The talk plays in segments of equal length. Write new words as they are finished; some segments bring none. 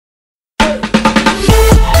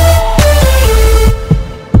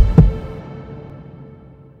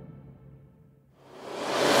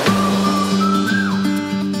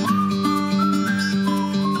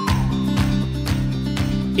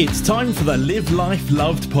It's time for the Live Life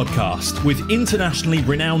Loved podcast with internationally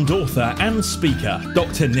renowned author and speaker,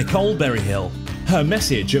 Dr. Nicole Berryhill. Her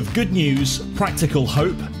message of good news, practical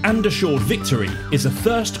hope, and assured victory is a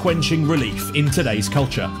thirst-quenching relief in today's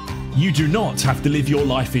culture. You do not have to live your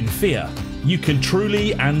life in fear. You can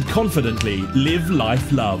truly and confidently live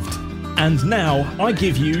life loved. And now I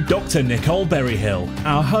give you Dr. Nicole Berryhill,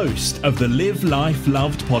 our host of the Live Life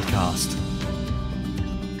Loved podcast.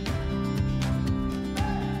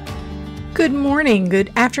 Good morning,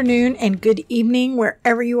 good afternoon, and good evening,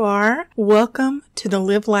 wherever you are. Welcome to the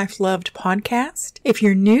Live Life Loved podcast. If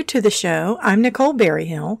you're new to the show, I'm Nicole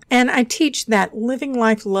Berryhill, and I teach that living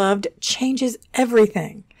life loved changes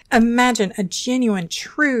everything. Imagine a genuine,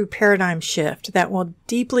 true paradigm shift that will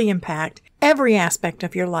deeply impact every aspect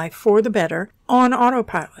of your life for the better on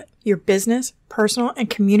autopilot. Your business, personal, and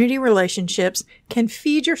community relationships can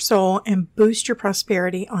feed your soul and boost your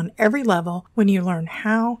prosperity on every level when you learn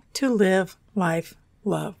how to live life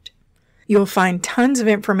loved. You'll find tons of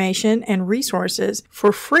information and resources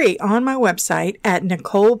for free on my website at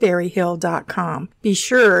NicoleBerryhill.com. Be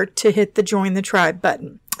sure to hit the Join the Tribe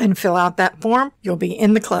button and fill out that form. You'll be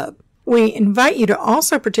in the club. We invite you to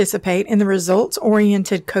also participate in the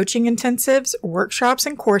results-oriented coaching intensives, workshops,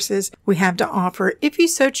 and courses we have to offer if you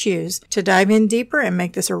so choose to dive in deeper and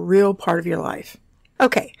make this a real part of your life.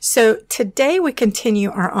 Okay, so today we continue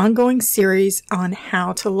our ongoing series on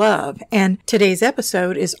how to love, and today's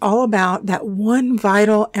episode is all about that one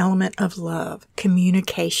vital element of love,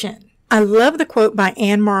 communication. I love the quote by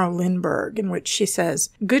Anne Morrow Lindbergh in which she says,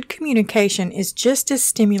 "Good communication is just as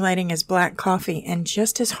stimulating as black coffee and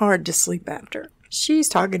just as hard to sleep after." She's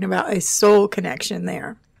talking about a soul connection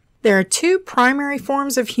there. There are two primary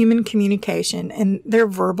forms of human communication, and they're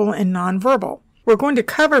verbal and nonverbal. We're going to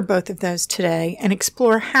cover both of those today and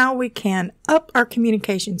explore how we can up our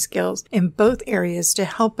communication skills in both areas to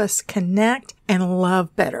help us connect and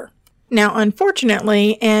love better. Now,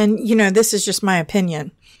 unfortunately, and this is just my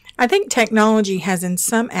opinion, I think technology has in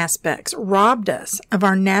some aspects robbed us of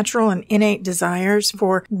our natural and innate desires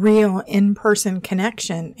for real in-person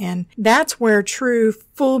connection, and that's where true,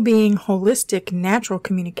 full-being, holistic, natural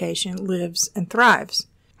communication lives and thrives.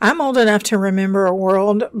 I'm old enough to remember a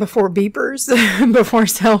world before beepers, before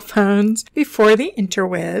cell phones, before the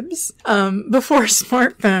interwebs, before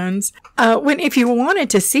smartphones, when if you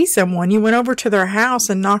wanted to see someone, you went over to their house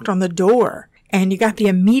and knocked on the door. And you got the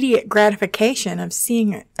immediate gratification of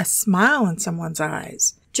seeing a smile in someone's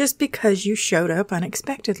eyes just because you showed up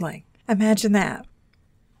unexpectedly. Imagine that.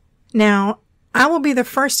 Now, I will be the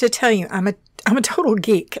first to tell you I'm a total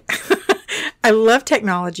geek. I love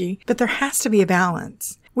technology, but there has to be a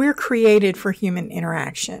balance. We're created for human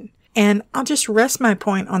interaction. And I'll just rest my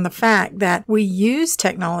point on the fact that we use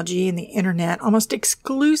technology and the internet almost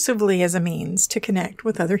exclusively as a means to connect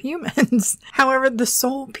with other humans. However, the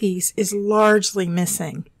soul piece is largely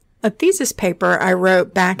missing. A thesis paper I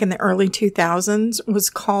wrote back in the early 2000s was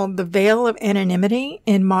called The Veil of Anonymity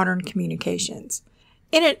in Modern Communications.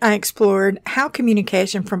 In it, I explored how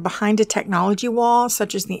communication from behind a technology wall,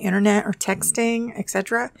 such as the internet or texting,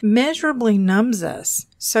 etc., measurably numbs us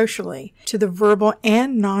socially to the verbal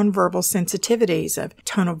and nonverbal sensitivities of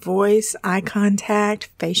tone of voice, eye contact,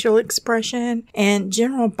 facial expression, and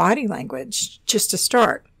general body language, just to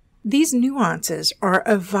start. These nuances are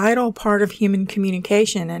a vital part of human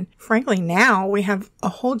communication, and frankly now we have a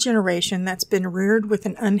whole generation that's been reared with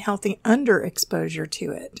an unhealthy underexposure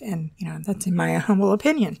to it, and that's in my humble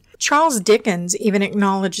opinion. Charles Dickens even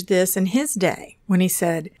acknowledged this in his day when he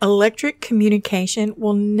said, "Electric communication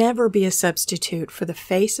will never be a substitute for the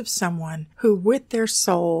face of someone who with their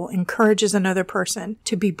soul encourages another person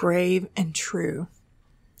to be brave and true."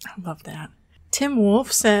 I love that. Tim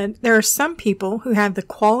Wolfe said, "There are some people who have the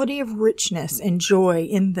quality of richness and joy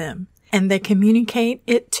in them, and they communicate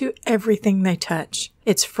it to everything they touch.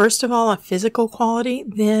 It's first of all a physical quality,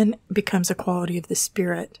 then becomes a quality of the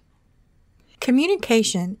spirit."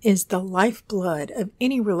 Communication is the lifeblood of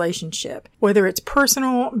any relationship, whether it's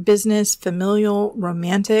personal, business, familial,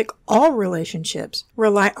 romantic. All relationships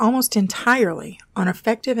rely almost entirely on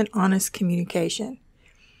effective and honest communication.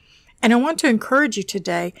 And I want to encourage you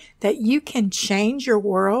today that you can change your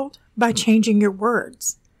world by changing your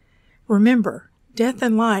words. Remember, death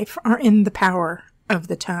and life are in the power of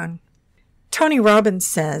the tongue. Tony Robbins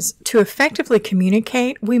says, to effectively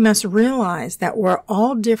communicate, we must realize that we're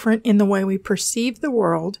all different in the way we perceive the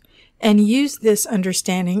world and use this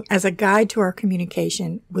understanding as a guide to our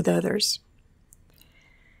communication with others.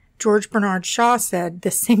 George Bernard Shaw said,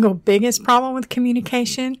 "The single biggest problem with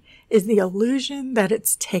communication is the illusion that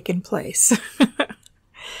it's taken place."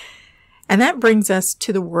 And that brings us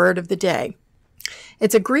to the word of the day.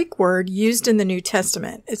 It's a Greek word used in the New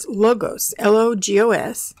Testament. It's logos,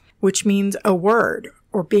 L-O-G-O-S, which means a word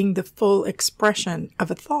or being the full expression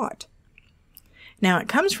of a thought. Now, it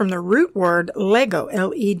comes from the root word lego,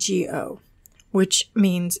 L-E-G-O, which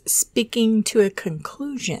means speaking to a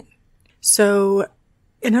conclusion. So,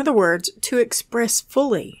 in other words, to express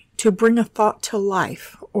fully, to bring a thought to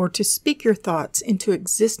life, or to speak your thoughts into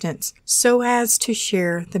existence so as to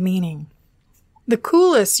share the meaning. The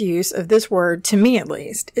coolest use of this word, to me at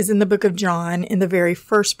least, is in the book of John in the very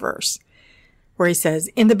first verse, where he says,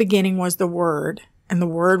 "In the beginning was the Word, and the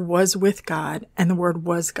Word was with God, and the Word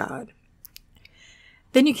was God."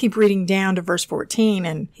 Then you keep reading down to verse 14,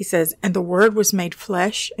 and he says, "And the Word was made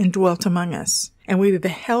flesh and dwelt among us, and we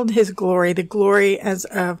beheld his glory, the glory as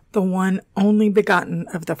of the one only begotten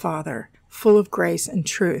of the Father, full of grace and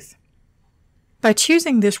truth." By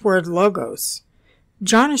choosing this word logos,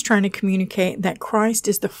 John is trying to communicate that Christ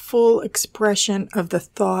is the full expression of the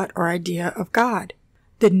thought or idea of God.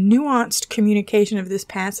 The nuanced communication of this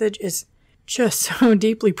passage is just so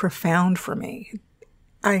deeply profound for me.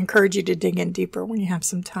 I encourage you to dig in deeper when you have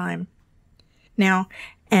some time. Now,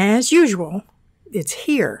 as usual, it's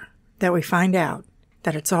here that we find out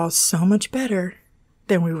that it's all so much better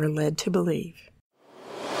than we were led to believe.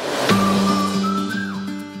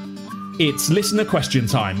 It's listener question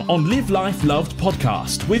time on Live Life Loved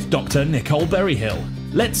podcast with Dr. Nicole Berryhill.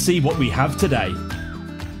 Let's see what we have today.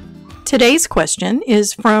 Today's question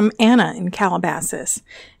is from Anna in Calabasas.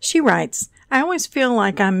 She writes, "I always feel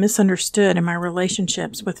like I'm misunderstood in my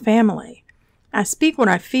relationships with family. I speak what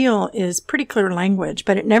I feel is pretty clear language,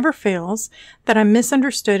 but it never fails that I'm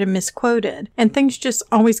misunderstood and misquoted, and things just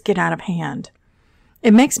always get out of hand.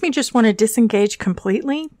 It makes me just want to disengage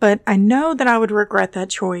completely, but I know that I would regret that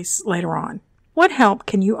choice later on. What help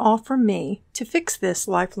can you offer me to fix this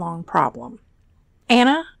lifelong problem?"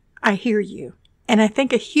 Anna, I hear you, and I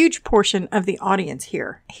think a huge portion of the audience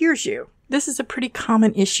here hears you. This is a pretty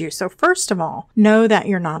common issue, so first of all, know that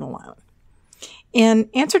you're not alone. In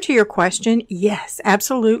answer to your question, yes,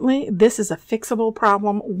 absolutely, this is a fixable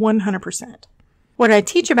problem 100%. What I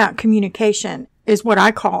teach about communication is what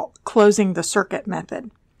I call closing the circuit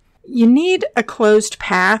method. You need a closed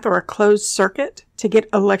path or a closed circuit to get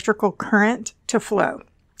electrical current to flow.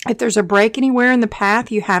 If there's a break anywhere in the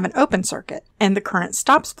path, you have an open circuit and the current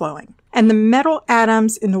stops flowing. And the metal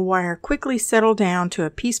atoms in the wire quickly settle down to a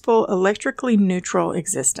peaceful, electrically neutral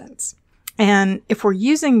existence. And if we're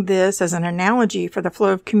using this as an analogy for the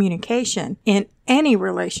flow of communication in any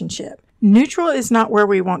relationship, neutral is not where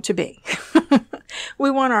we want to be.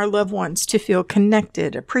 We want our loved ones to feel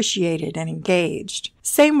connected, appreciated, and engaged.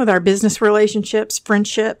 Same with our business relationships,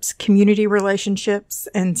 friendships, community relationships,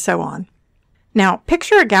 and so on. Now,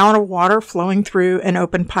 picture a gallon of water flowing through an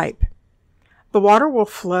open pipe. The water will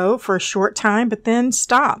flow for a short time, but then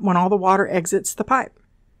stop when all the water exits the pipe.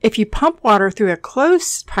 If you pump water through a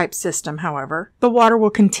closed pipe system, however, the water will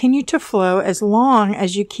continue to flow as long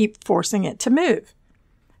as you keep forcing it to move.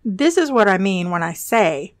 This is what I mean when I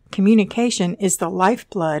say communication is the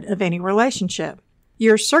lifeblood of any relationship.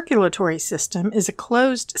 Your circulatory system is a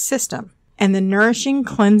closed system, and the nourishing,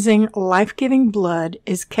 cleansing, life-giving blood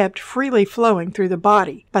is kept freely flowing through the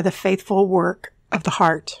body by the faithful work of the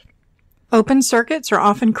heart. Open circuits are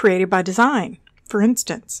often created by design. For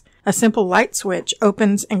instance, a simple light switch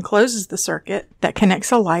opens and closes the circuit that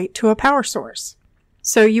connects a light to a power source.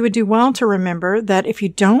 So you would do well to remember that if you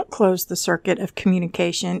don't close the circuit of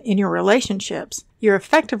communication in your relationships, you're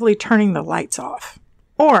effectively turning the lights off.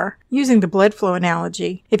 Or, using the blood flow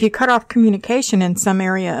analogy, if you cut off communication in some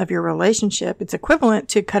area of your relationship, it's equivalent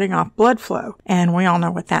to cutting off blood flow, and we all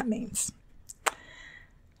know what that means.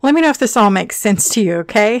 Let me know if this all makes sense to you,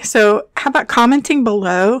 okay? So how about commenting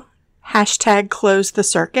below,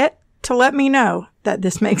 #CloseTheCircuit, to let me know that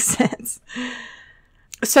this makes sense.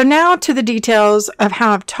 So now to the details of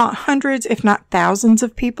how I've taught hundreds, if not thousands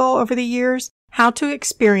of people over the years how to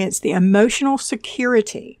experience the emotional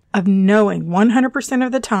security of knowing 100%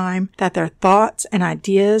 of the time that their thoughts and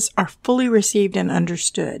ideas are fully received and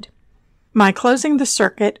understood. My closing the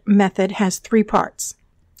circuit method has 3 parts.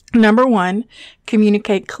 Number 1,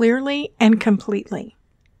 communicate clearly and completely.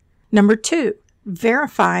 Number 2,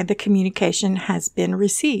 verify the communication has been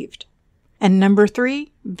received. And number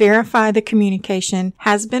 3, verify the communication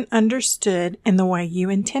has been understood in the way you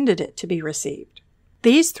intended it to be received.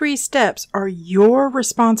 These 3 steps are your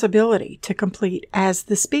responsibility to complete as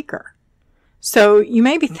the speaker. So you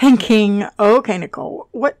may be thinking, okay, Nicole,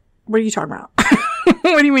 what are you talking about?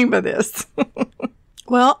 What do you mean by this?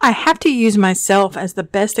 Well, I have to use myself as the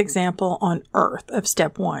best example on earth of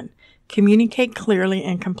step 1, communicate clearly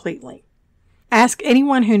and completely. Ask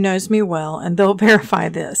anyone who knows me well, and they'll verify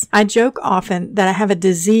this. I joke often that I have a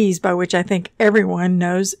disease by which I think everyone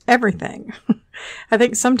knows everything. I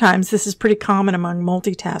think sometimes this is pretty common among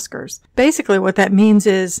multitaskers. Basically, what that means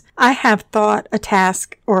is I have thought a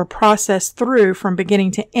task or a process through from beginning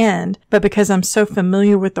to end, but because I'm so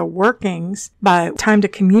familiar with the workings, by time to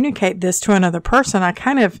communicate this to another person, I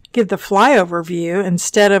kind of give the flyover view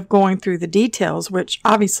instead of going through the details, which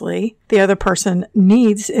obviously the other person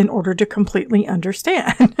needs in order to completely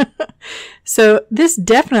understand. So this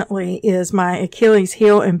definitely is my Achilles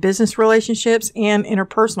heel in business relationships and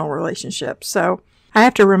interpersonal relationships. So I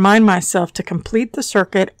have to remind myself to complete the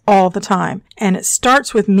circuit all the time. And it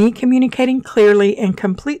starts with me communicating clearly and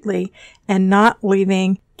completely and not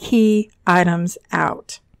leaving key items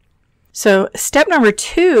out. So step number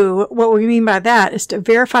 2, what we mean by that is to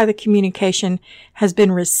verify the communication has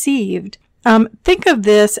been received. Think of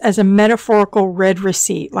this as a metaphorical read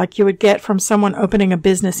receipt, like you would get from someone opening a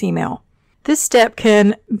business email. This step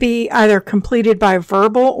can be either completed by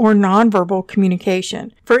verbal or nonverbal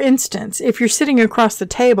communication. For instance, if you're sitting across the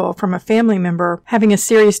table from a family member having a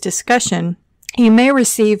serious discussion, you may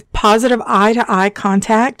receive positive eye-to-eye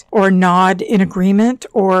contact or nod in agreement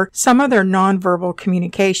or some other nonverbal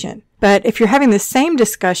communication. But if you're having the same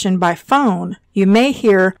discussion by phone, you may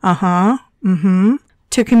hear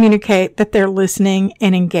to communicate that they're listening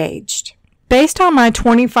and engaged. Based on my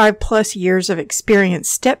 25 plus years of experience,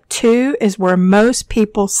 step 2 is where most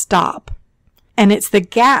people stop. And it's the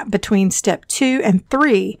gap between step 2 and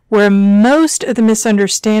 3 where most of the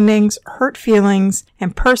misunderstandings, hurt feelings,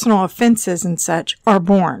 and personal offenses and such are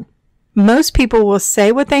born. Most people will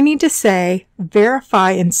say what they need to say,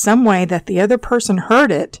 verify in some way that the other person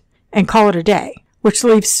heard it, and call it a day, which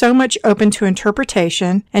leaves so much open to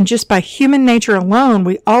interpretation, and just by human nature alone,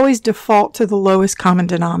 we always default to the lowest common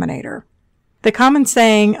denominator. The common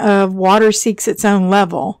saying of water seeks its own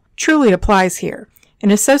level truly applies here.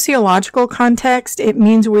 In a sociological context, it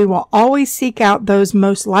means we will always seek out those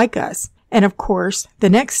most like us. And of course,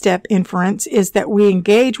 the next step inference is that we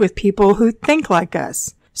engage with people who think like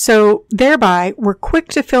us. So thereby, we're quick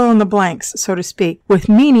to fill in the blanks, so to speak, with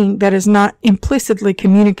meaning that is not implicitly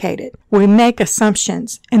communicated. We make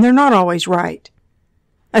assumptions, and they're not always right.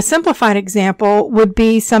 A simplified example would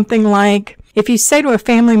be something like, if you say to a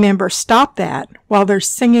family member, stop that, while they're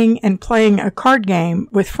singing and playing a card game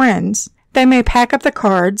with friends, they may pack up the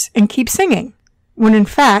cards and keep singing, when in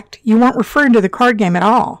fact, you weren't referring to the card game at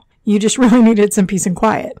all. You just really needed some peace and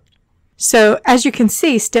quiet. So, as you can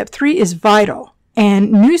see, step 3 is vital. And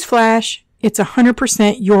newsflash, it's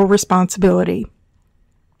 100% your responsibility.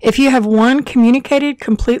 If you have 1, communicated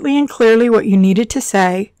completely and clearly what you needed to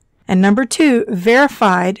say, and number 2,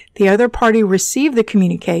 verified the other party received the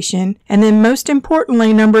communication, and then most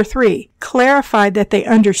importantly, number 3, clarified that they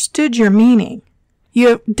understood your meaning, you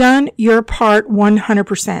have done your part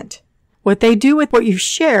 100%. What they do with what you've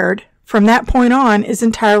shared from that point on is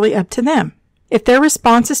entirely up to them. If their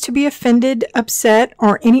response is to be offended, upset,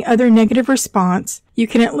 or any other negative response, you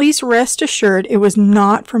can at least rest assured it was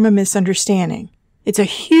not from a misunderstanding. It's a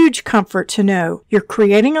huge comfort to know you're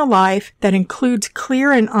creating a life that includes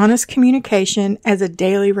clear and honest communication as a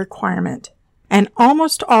daily requirement. And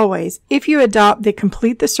almost always, if you adopt the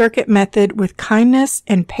complete the circuit method with kindness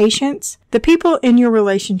and patience, the people in your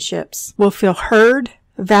relationships will feel heard,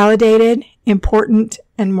 validated, important,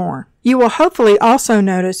 and more. You will hopefully also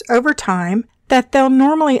notice over time that they'll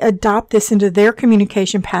normally adopt this into their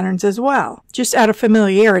communication patterns as well, just out of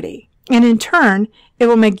familiarity. And in turn, it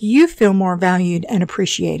will make you feel more valued and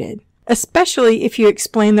appreciated, especially if you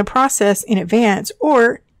explain the process in advance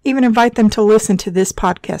or even invite them to listen to this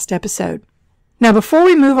podcast episode. Now, before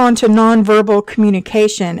we move on to nonverbal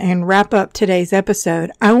communication and wrap up today's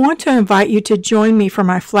episode, I want to invite you to join me for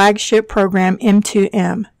my flagship program,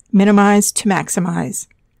 M2M, Minimize to Maximize.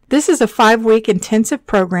 This is a 5-week intensive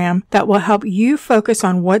program that will help you focus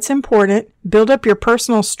on what's important, build up your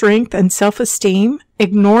personal strength and self-esteem,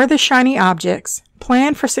 ignore the shiny objects,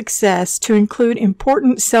 plan for success to include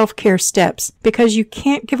important self-care steps because you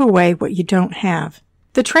can't give away what you don't have.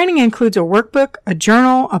 The training includes a workbook, a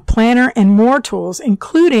journal, a planner, and more tools,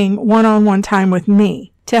 including one-on-one time with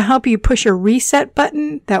me, to help you push a reset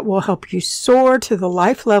button that will help you soar to the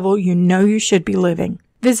life level you know you should be living.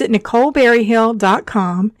 Visit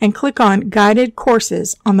NicoleBerryhill.com and click on Guided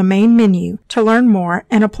Courses on the main menu to learn more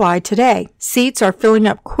and apply today. Seats are filling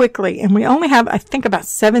up quickly, and we only have, I think, about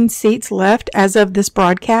 7 seats left as of this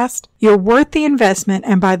broadcast. You're worth the investment,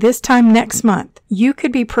 and by this time next month, you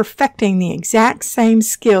could be perfecting the exact same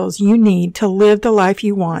skills you need to live the life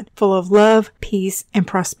you want, full of love, peace, and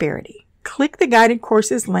prosperity. Click the guided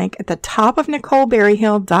courses link at the top of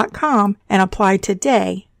NicoleBerryhill.com and apply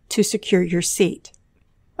today to secure your seat.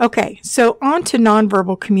 Okay, so on to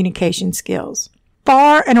nonverbal communication skills.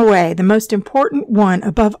 Far and away, the most important one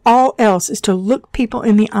above all else is to look people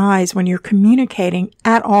in the eyes when you're communicating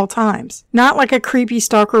at all times. Not like a creepy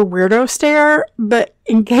stalker weirdo stare, but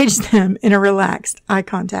engage them in a relaxed eye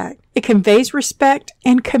contact. It conveys respect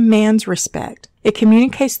and commands respect. It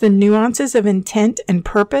communicates the nuances of intent and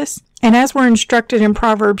purpose. And as we're instructed in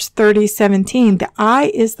Proverbs 30:17, the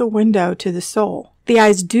eye is the window to the soul. The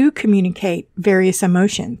eyes do communicate various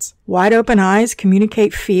emotions. Wide open eyes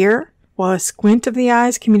communicate fear, while a squint of the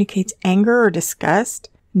eyes communicates anger or disgust.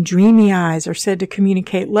 Dreamy eyes are said to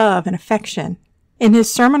communicate love and affection. In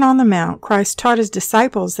his Sermon on the Mount, Christ taught his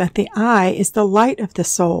disciples that the eye is the light of the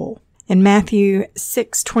soul. In Matthew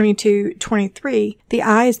 6:22-23, the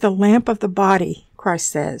eye is the lamp of the body,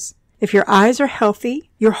 Christ says. If your eyes are healthy,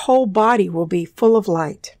 your whole body will be full of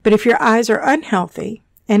light. But if your eyes are unhealthy,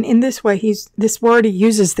 and in this way, this word he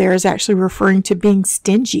uses there is actually referring to being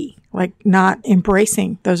stingy, like not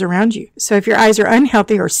embracing those around you. So if your eyes are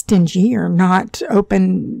unhealthy or stingy or not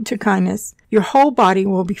open to kindness, your whole body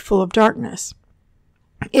will be full of darkness.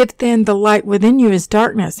 If then the light within you is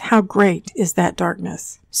darkness, how great is that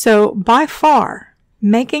darkness? So by far,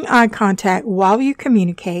 making eye contact while you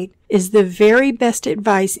communicate is the very best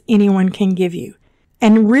advice anyone can give you.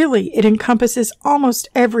 And really, it encompasses almost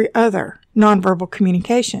every other nonverbal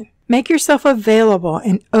communication. Make yourself available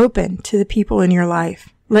and open to the people in your life.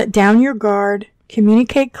 Let down your guard,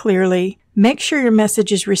 communicate clearly, make sure your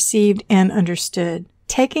message is received and understood.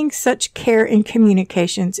 Taking such care in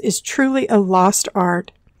communications is truly a lost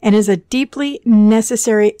art and is a deeply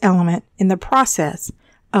necessary element in the process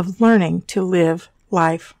of learning to live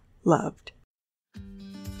life loved.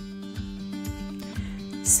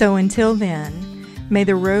 So until then, may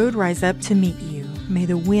the road rise up to meet you. May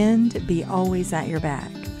the wind be always at your back.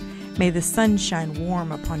 May the sun shine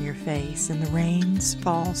warm upon your face and the rains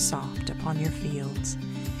fall soft upon your fields.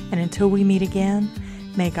 And until we meet again,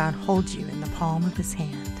 may God hold you in the palm of his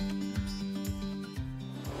hand.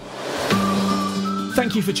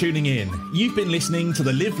 Thank you for tuning in. You've been listening to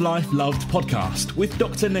the Live Life Loved podcast with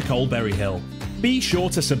Dr. Nicole Berryhill. Be sure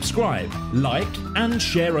to subscribe, like, and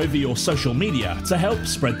share over your social media to help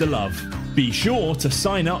spread the love. Be sure to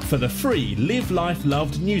sign up for the free Live Life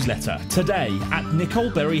Loved newsletter today at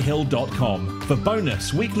NicoleBerryhill.com for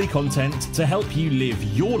bonus weekly content to help you live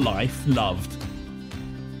your life loved.